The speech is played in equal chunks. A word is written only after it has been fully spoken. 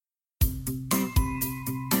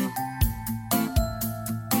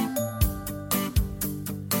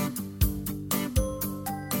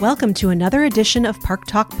Welcome to another edition of Park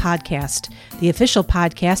Talk Podcast, the official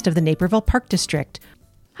podcast of the Naperville Park District.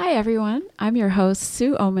 Hi everyone, I'm your host,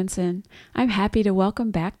 Sue Omenson. I'm happy to welcome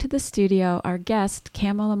back to the studio our guest,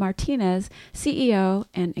 Kamala Martinez, CEO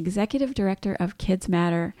and Executive Director of Kids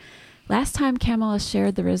Matter. Last time, Kamala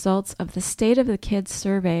shared the results of the State of the Kids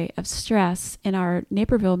survey of stress in our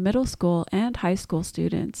Naperville middle school and high school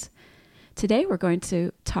students. Today, we're going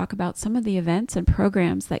to talk about some of the events and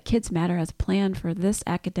programs that Kids Matter has planned for this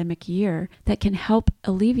academic year that can help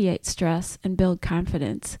alleviate stress and build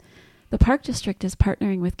confidence. The Park District is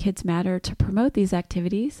partnering with Kids Matter to promote these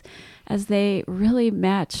activities as they really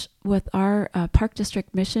match with our Park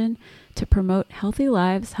District mission to promote healthy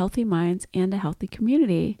lives, healthy minds, and a healthy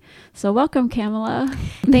community. So welcome, Kamala.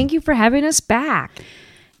 Thank you for having us back.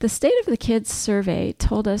 The State of the Kids survey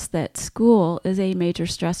told us that school is a major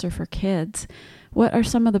stressor for kids. What are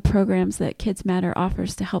some of the programs that Kids Matter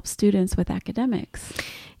offers to help students with academics?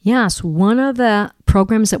 Yes, one of the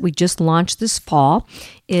programs that we just launched this fall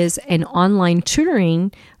is an online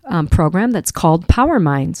tutoring program that's called Power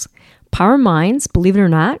Minds. Power Minds, believe it or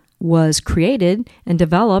not, was created and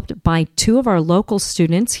developed by two of our local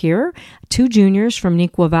students here, two juniors from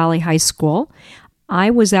Neuqua Valley High School. I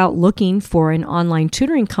was out looking for an online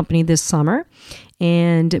tutoring company this summer,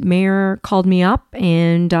 and Mayor called me up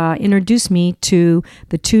and introduced me to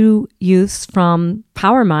the two youths from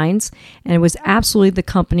Power Minds, and it was absolutely the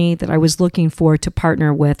company that I was looking for to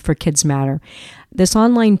partner with for Kids Matter. This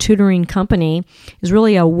online tutoring company is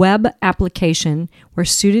really a web application where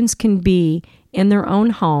students can be in their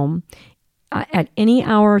own home at any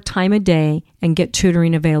hour or time of day and get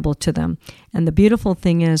tutoring available to them. And the beautiful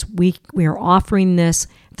thing is we are offering this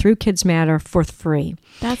through Kids Matter for free.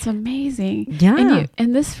 That's amazing. Yeah.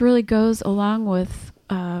 And this really goes along with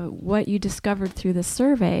what you discovered through the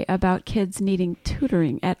survey about kids needing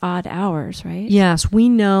tutoring at odd hours, right? Yes, we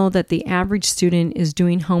know that the average student is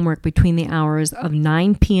doing homework between the hours of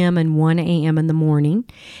 9 p.m. and 1 a.m. in the morning.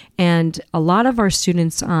 And a lot of our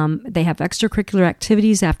students, they have extracurricular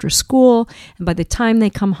activities after school. And by the time they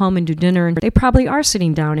come home and do dinner, they probably are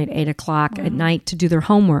sitting down at 8 o'clock at night to do their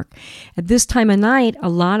homework. At this time of night, a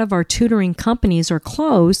lot of our tutoring companies are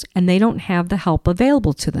closed and they don't have the help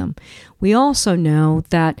available to them. We also know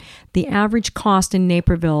that the average cost in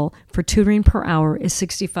Naperville for tutoring per hour is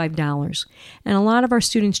 $65. And a lot of our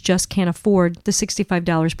students just can't afford the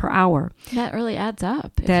 $65 per hour. That really adds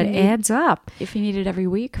up. Adds up. If you need it every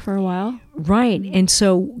week for a while. Right. And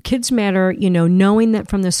so Kids Matter, knowing that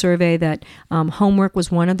from the survey that homework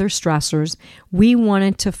was one of their stressors, we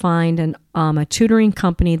wanted to find a tutoring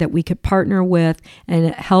company that we could partner with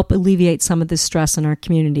and help alleviate some of the stress in our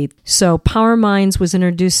community. So Power Minds was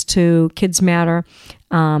introduced to Kids Matter.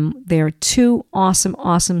 They are two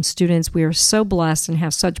awesome students. We are so blessed and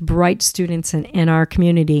have such bright students in our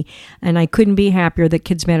community. And I couldn't be happier that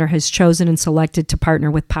Kids Matter has chosen and selected to partner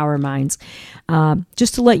with Power Minds.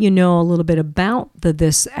 Just to let you know a little bit about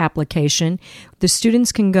this application, the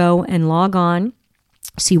students can go and log on,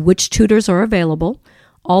 see which tutors are available.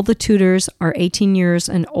 All the tutors are 18 years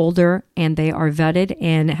and older, and they are vetted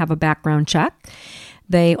and have a background check.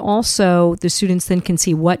 The students then can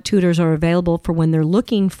see what tutors are available for when they're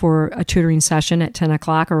looking for a tutoring session at 10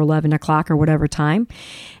 o'clock or 11 o'clock or whatever time.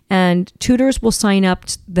 And tutors will sign up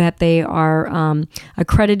that they are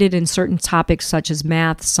accredited in certain topics such as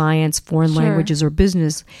math, science, foreign languages, or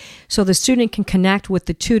business. So the student can connect with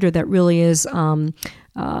the tutor that really is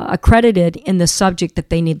accredited in the subject that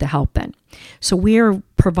they need the help in. So we are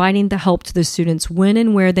providing the help to the students when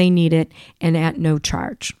and where they need it and at no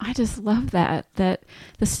charge. I just love that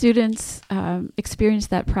the students experienced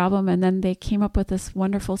that problem and then they came up with this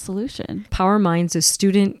wonderful solution. Power Minds is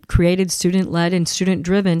student-created, student-led, and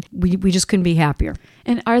student-driven. We just couldn't be happier.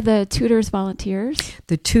 And are the tutors volunteers?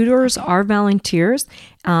 The tutors are volunteers,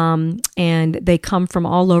 and they come from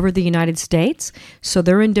all over the United States. So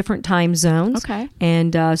they're in different time zones. Okay.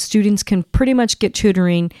 And students can pretty much get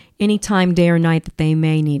tutoring anytime, day or night that they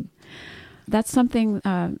may need. That's something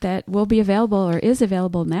that will be available or is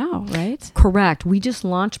available now, right? Correct. We just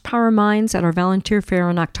launched Power Minds at our volunteer fair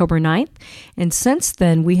on October 9th. And since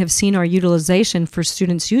then, we have seen our utilization for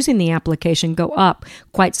students using the application go up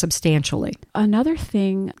quite substantially. Another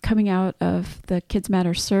thing coming out of the Kids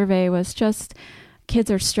Matter survey was just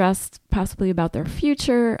kids are stressed possibly about their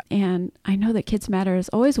future. And I know that Kids Matter has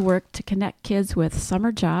always worked to connect kids with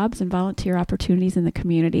summer jobs and volunteer opportunities in the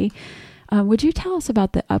community. Would you tell us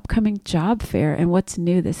about the upcoming job fair and what's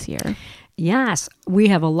new this year? Yes, we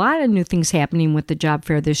have a lot of new things happening with the job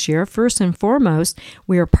fair this year. First and foremost,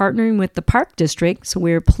 we are partnering with the Park District, so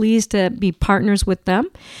we're pleased to be partners with them.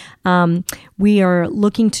 We are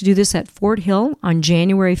looking to do this at Fort Hill on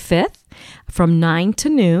January 5th from 9 to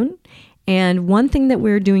noon. And one thing that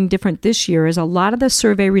we're doing different this year is a lot of the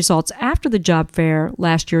survey results after the job fair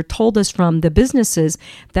last year told us from the businesses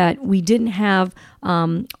that we didn't have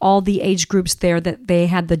all the age groups there, that they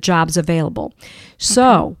had the jobs available.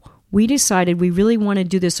 So we decided we really want to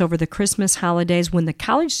do this over the Christmas holidays when the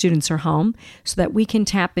college students are home so that we can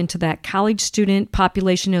tap into that college student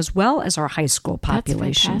population as well as our high school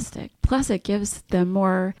population. That's fantastic. Plus, it gives them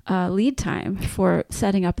more lead time for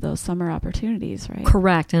setting up those summer opportunities, right?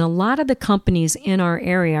 Correct. And a lot of the companies in our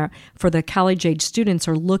area for the college-age students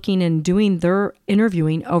are looking and doing their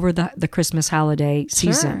interviewing over the Christmas holiday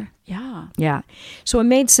season. Sure. Yeah. Yeah. So it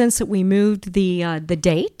made sense that we moved the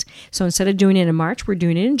date. So instead of doing it in March, we're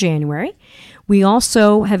doing it in January. We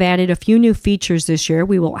also have added a few new features this year.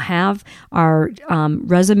 We will have our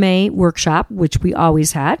resume workshop, which we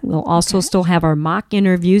always had. We'll also still have our mock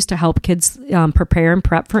interviews to help kids prepare and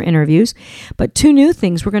prep for interviews. But two new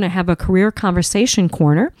things. We're going to have a career conversation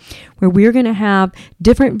corner where we're going to have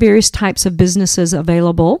different various types of businesses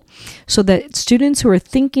available so that students who are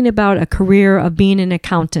thinking about a career of being an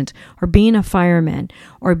accountant or being a fireman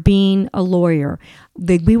or being a lawyer,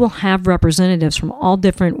 we will have representatives from all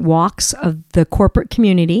different walks of the corporate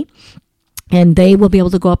community, and they will be able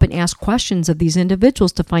to go up and ask questions of these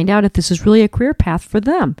individuals to find out if this is really a career path for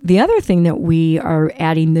them. The other thing that we are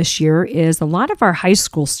adding this year is a lot of our high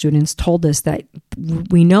school students told us that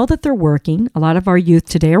we know that they're working. A lot of our youth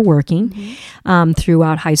today are working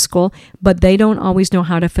throughout high school, but they don't always know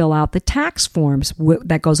how to fill out the tax forms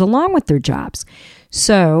that goes along with their jobs.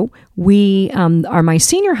 So we are my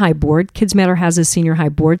senior high board. Kids Matter has a senior high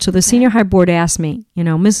board. So the senior high board asked me,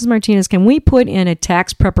 Mrs. Martinez, can we put in a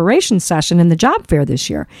tax preparation session in the job fair this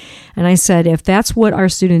year? And I said, if that's what our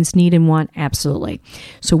students need and want, absolutely.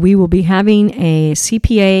 So we will be having a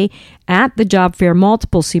CPA at the job fair,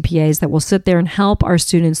 multiple CPAs that will sit there and help our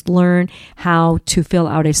students learn how to fill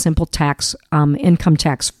out a simple tax income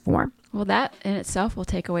tax form. Well, that in itself will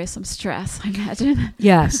take away some stress, I imagine.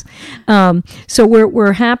 Yes. So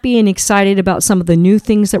we're happy and excited about some of the new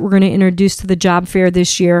things that we're going to introduce to the job fair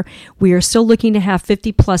this year. We are still looking to have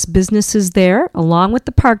 50 plus businesses there, along with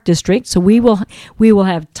the Park District. So we will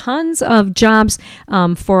have tons of jobs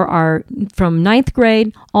from ninth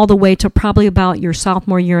grade all the way to probably about your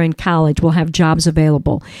sophomore year in college. We'll have jobs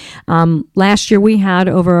available. Last year we had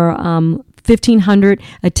over 1,500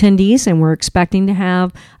 attendees, and we're expecting to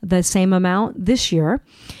have the same amount this year.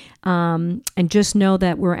 And just know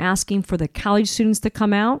that we're asking for the college students to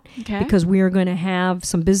come out because we are going to have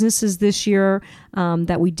some businesses this year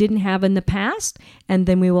that we didn't have in the past, and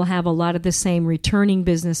then we will have a lot of the same returning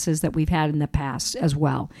businesses that we've had in the past as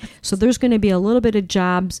well. So there's going to be a little bit of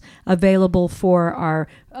jobs available for our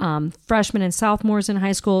freshmen and sophomores in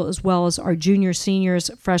high school, as well as our junior, seniors,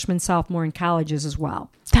 freshmen, sophomore in colleges as well.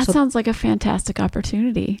 That sounds like a fantastic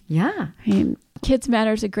opportunity. Yeah. I mean, Kids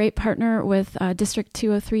Matter is a great partner with District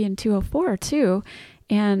 203 and 204 too.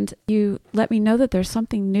 And you let me know that there's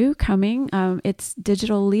something new coming. It's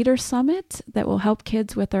Digital Leader Summit that will help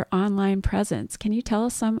kids with their online presence. Can you tell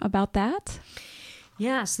us some about that?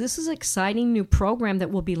 Yes, this is an exciting new program that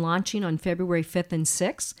we'll be launching on February 5th and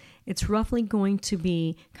 6th. It's roughly going to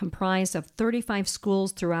be comprised of 35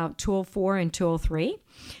 schools throughout 204 and 203.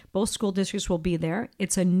 Both school districts will be there.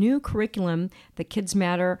 It's a new curriculum that Kids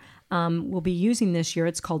Matter will be using this year.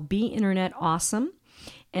 It's called Be Internet Awesome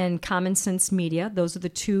and Common Sense Media. Those are the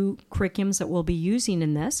two curriculums that we'll be using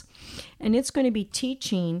in this. And it's going to be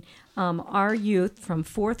teaching our youth from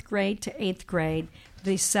 4th grade to 8th grade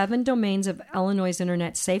the 7 domains of Illinois'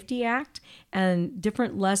 Internet Safety Act and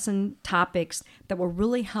different lesson topics that will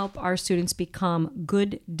really help our students become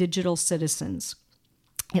good digital citizens.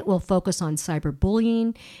 It will focus on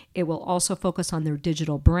cyberbullying. It will also focus on their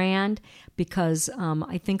digital brand because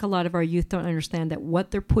I think a lot of our youth don't understand that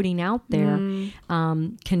what they're putting out there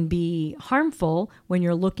can be harmful when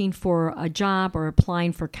you're looking for a job or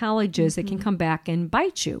applying for colleges. It can come back and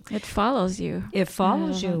bite you. It follows you. It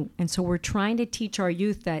follows you. And so we're trying to teach our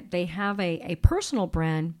youth that they have a personal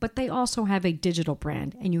brand, but they also have a digital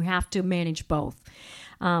brand, and you have to manage both.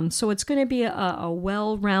 So it's going to be a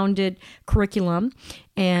well-rounded curriculum,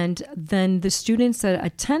 and then the students that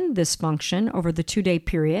attend this function over the 2-day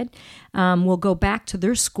period will go back to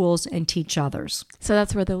their schools and teach others. So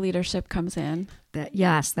that's where the leadership comes in.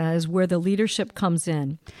 Yes, that is where the leadership comes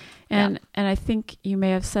in. And I think you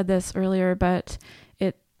may have said this earlier, but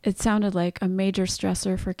it sounded like a major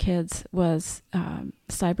stressor for kids was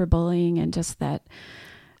cyberbullying and just that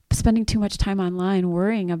spending too much time online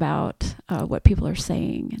worrying about what people are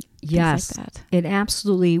saying and yes, things like that. It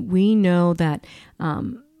absolutely, we know that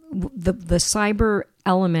the cyber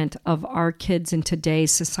element of our kids in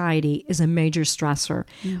today's society is a major stressor.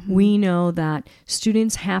 Mm-hmm. We know that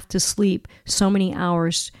students have to sleep so many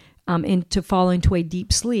hours to fall into a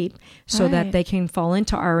deep sleep so that they can fall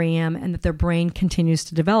into REM and that their brain continues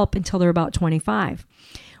to develop until they're about 25.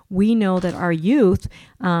 We know that our youth,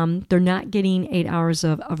 they're not getting 8 hours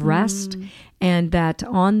of rest, and that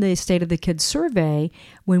on the State of the Kids survey,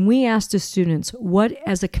 when we asked the students, what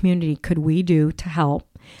as a community could we do to help,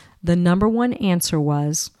 the number one answer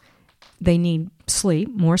was they need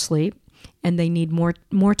more sleep, and they need more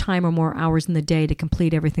time or more hours in the day to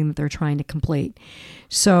complete everything that they're trying to complete.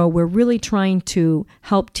 So we're really trying to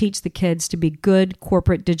help teach the kids to be good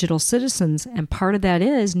corporate digital citizens, and part of that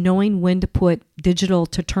is knowing when to put digital,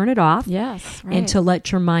 to turn it off, yes, right. and to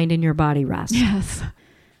let your mind and your body rest. Yes.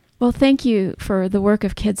 Well, thank you for the work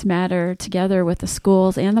of Kids Matter together with the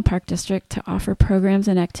schools and the Park District to offer programs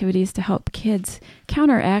and activities to help kids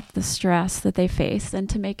counteract the stress that they face and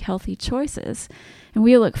to make healthy choices. And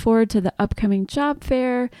we look forward to the upcoming job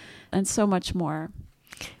fair and so much more.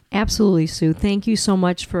 Absolutely, Sue. Thank you so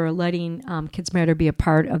much for letting Kids Matter be a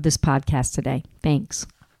part of this podcast today. Thanks.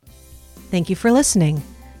 Thank you for listening.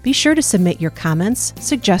 Be sure to submit your comments,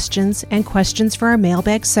 suggestions, and questions for our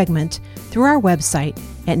mailbag segment through our website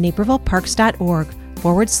at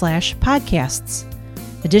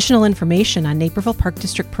napervilleparks.org/podcasts. Additional information on Naperville Park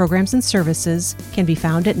District programs and services can be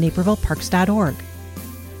found at napervilleparks.org.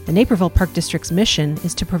 The Naperville Park District's mission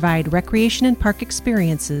is to provide recreation and park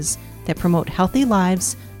experiences that promote healthy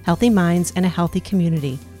lives, healthy minds, and a healthy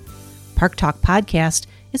community. Park Talk Podcast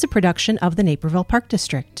is a production of the Naperville Park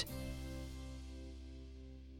District.